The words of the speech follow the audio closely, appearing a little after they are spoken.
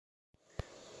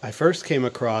I first came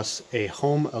across a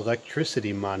home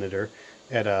electricity monitor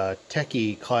at a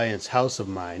techie client's house of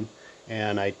mine,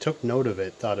 and I took note of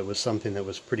it, thought it was something that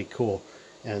was pretty cool,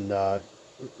 and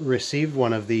received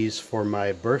one of these for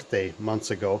my birthday months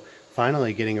ago,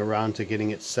 finally getting around to getting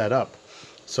it set up.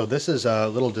 So this is a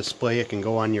little display. It can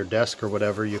go on your desk or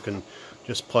whatever. You can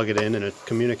just plug it in and it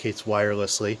communicates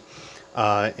wirelessly,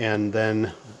 and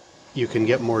then you can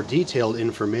get more detailed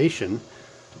information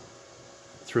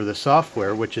through the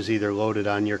software, which is either loaded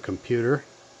on your computer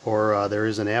or there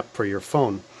is an app for your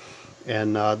phone.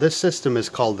 And this system is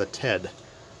called the TED,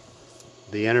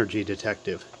 the Energy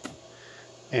Detective.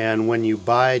 And when you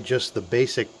buy just the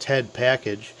basic TED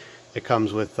package, it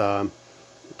comes with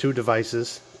 2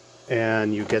 devices,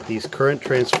 and you get these current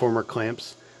transformer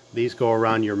clamps. These go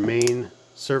around your main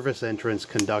service entrance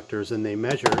conductors, and they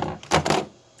measure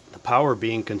the power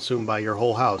being consumed by your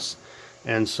whole house.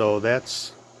 And so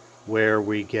that's where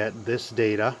we get this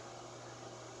data.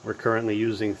 We're currently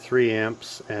using 3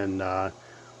 amps, and we're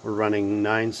running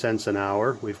 9 cents an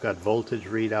hour. We've got voltage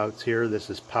readouts here. This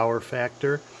is power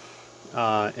factor,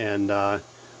 and of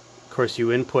course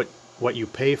you input what you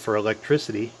pay for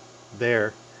electricity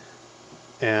there,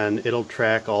 and it'll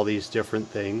track all these different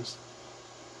things.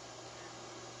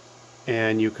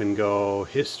 And you can go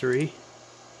history,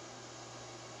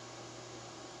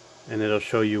 and it'll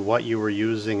show you what you were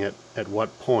using at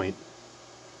what point.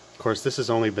 Of course, this has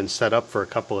only been set up for a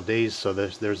couple of days, so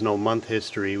there's no month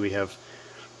history. We have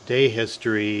day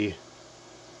history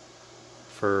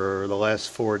for the last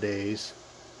 4 days.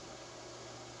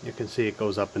 You can see it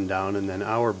goes up and down, and then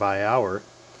hour by hour.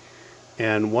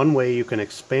 And one way you can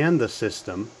expand the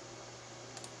system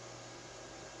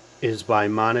is by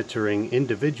monitoring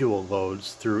individual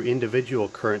loads through individual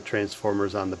current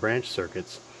transformers on the branch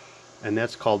circuits, and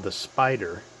that's called the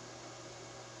spider.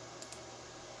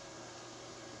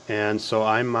 And so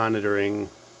I'm monitoring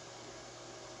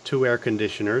 2 air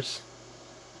conditioners,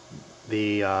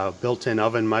 the built-in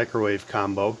oven microwave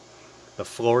combo, the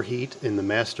floor heat in the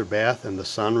master bath and the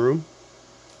sunroom,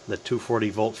 the 240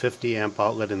 volt 50 amp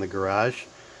outlet in the garage,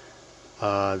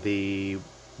 the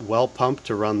well pump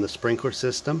to run the sprinkler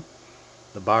system,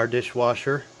 the bar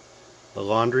dishwasher, the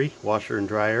laundry, washer and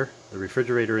dryer, the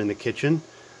refrigerator in the kitchen,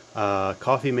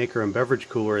 coffee maker and beverage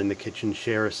cooler in the kitchen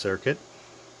share a circuit,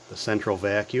 the central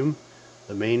vacuum,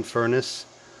 the main furnace,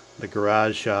 the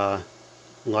garage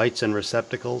lights and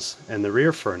receptacles, and the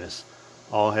rear furnace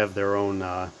all have their own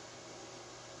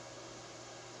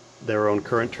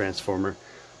current transformer.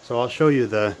 So I'll show you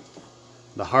the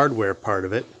hardware part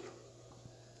of it.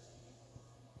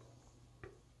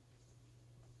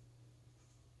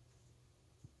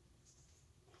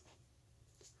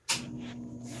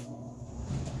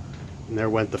 And there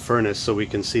went the furnace, so we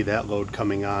can see that load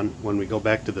coming on when we go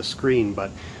back to the screen.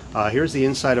 But here's the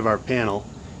inside of our panel,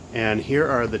 and here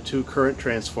are the 2 current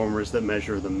transformers that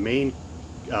measure the main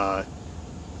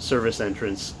service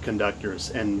entrance conductors.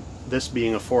 And this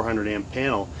being a 400 amp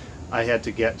panel, I had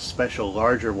to get special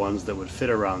larger ones that would fit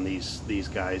around these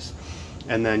guys.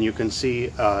 And then you can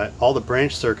see all the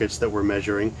branch circuits that we're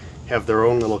measuring have their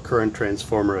own little current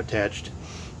transformer attached.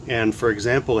 And for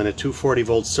example, in a 240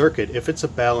 volt circuit, if it's a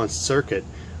balanced circuit,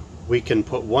 we can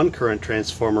put 1 current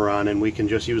transformer on and we can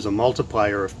just use a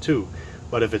multiplier of 2.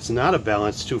 But if it's not a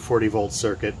balanced 240 volt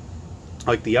circuit,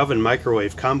 like the oven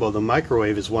microwave combo, the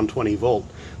microwave is 120 volt,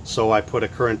 so I put a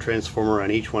current transformer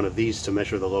on each one of these to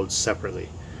measure the loads separately.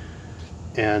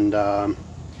 And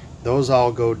those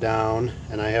all go down,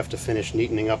 and I have to finish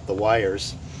neatening up the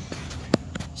wires.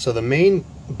 So the main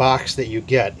box that you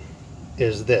get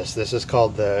is this. This is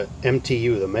called the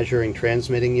MTU, the Measuring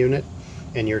Transmitting Unit,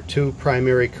 and your 2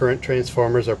 primary current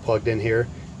transformers are plugged in here,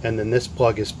 and then this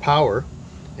plug is power,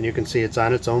 and you can see it's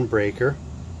on its own breaker.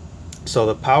 So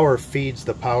the power feeds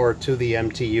the power to the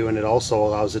MTU, and it also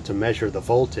allows it to measure the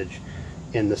voltage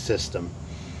in the system.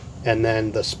 And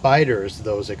then the spiders,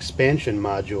 those expansion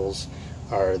modules,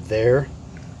 are there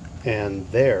and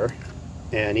there,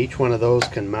 and each one of those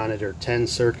can monitor 10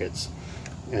 circuits.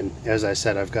 And as I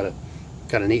said, I've got to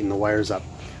neaten the wires up.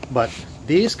 But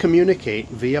these communicate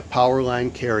via power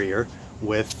line carrier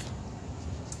with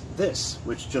this,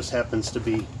 which just happens to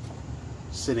be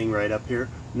sitting right up here.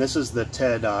 And this is the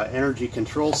TED Energy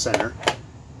Control Center.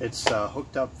 It's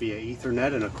hooked up via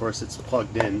Ethernet, and of course it's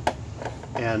plugged in.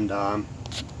 And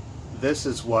this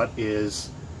is what is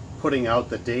putting out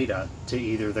the data to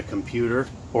either the computer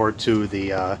or to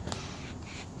the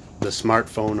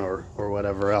smartphone or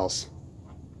whatever else.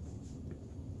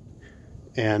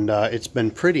 And it's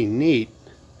been pretty neat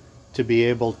to be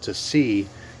able to see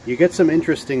you get some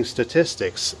interesting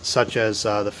statistics, such as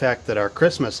the fact that our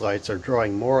Christmas lights are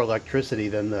drawing more electricity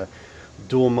than the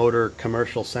dual motor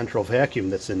commercial central vacuum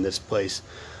that's in this place.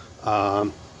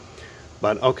 But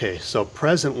okay, so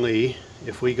presently,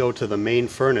 if we go to the main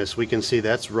furnace, we can see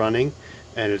that's running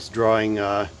and it's drawing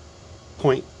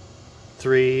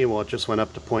 0.3, well, it just went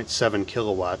up to 0.7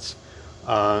 kilowatts.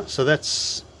 So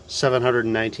that's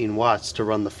 719 watts to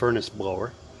run the furnace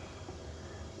blower.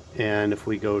 And if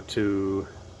we go to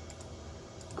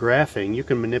graphing, you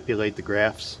can manipulate the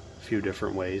graphs a few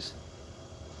different ways.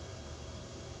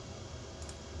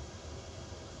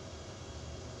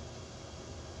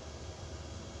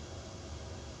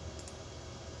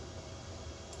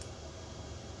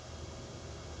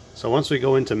 So once we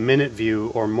go into minute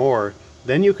view or more,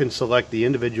 then you can select the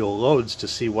individual loads to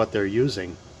see what they're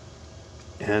using.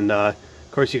 And of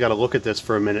course you got to look at this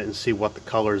for a minute and see what the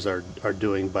colors are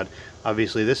doing, but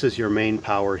obviously this is your main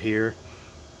power here.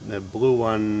 The blue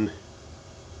one,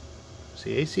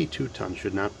 see, AC 2-ton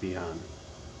should not be on.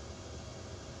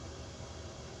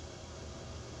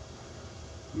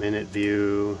 Minute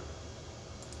view,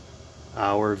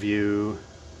 hour view.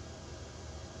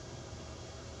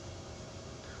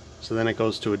 So then it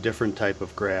goes to a different type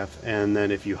of graph, and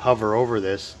then if you hover over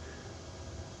this,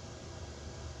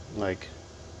 like,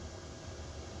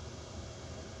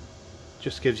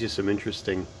 just gives you some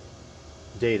interesting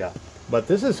data. But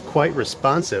this is quite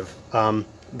responsive.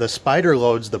 The spider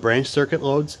loads, the branch circuit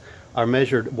loads, are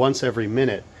measured once every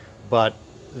minute, but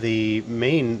the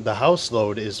house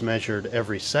load is measured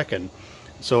every second,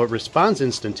 so it responds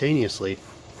instantaneously.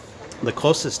 The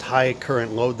closest high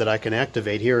current load that I can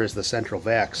activate here is the central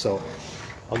vac, so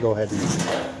I'll go ahead and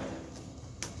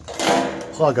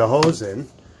plug a hose in,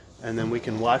 and then we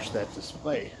can watch that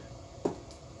display.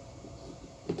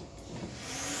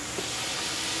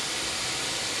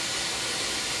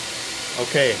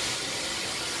 Okay,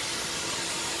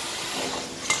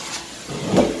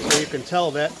 so you can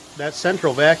tell that that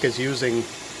central vac is using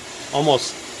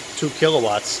almost 2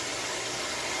 kilowatts.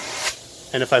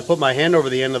 And if I put my hand over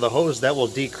the end of the hose, that will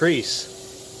decrease,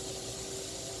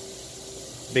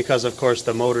 because of course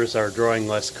the motors are drawing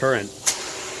less current.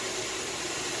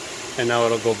 And now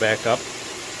it'll go back up.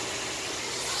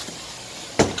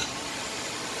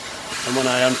 And when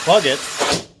I unplug it,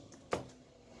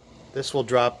 this will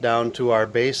drop down to our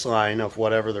baseline of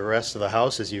whatever the rest of the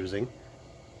house is using,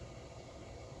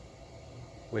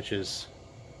 which is,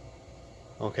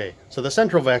 okay, so the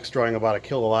central vac's drawing about 1.5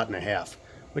 kilowatts,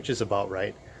 which is about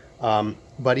right.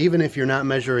 But even if you're not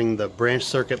measuring the branch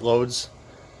circuit loads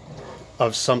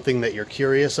of something that you're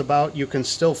curious about, you can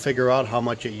still figure out how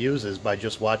much it uses by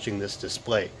just watching this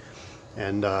display.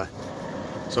 And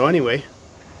so anyway,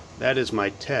 that is my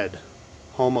TED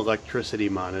home electricity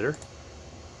monitor,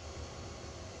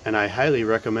 and I highly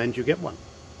recommend you get one.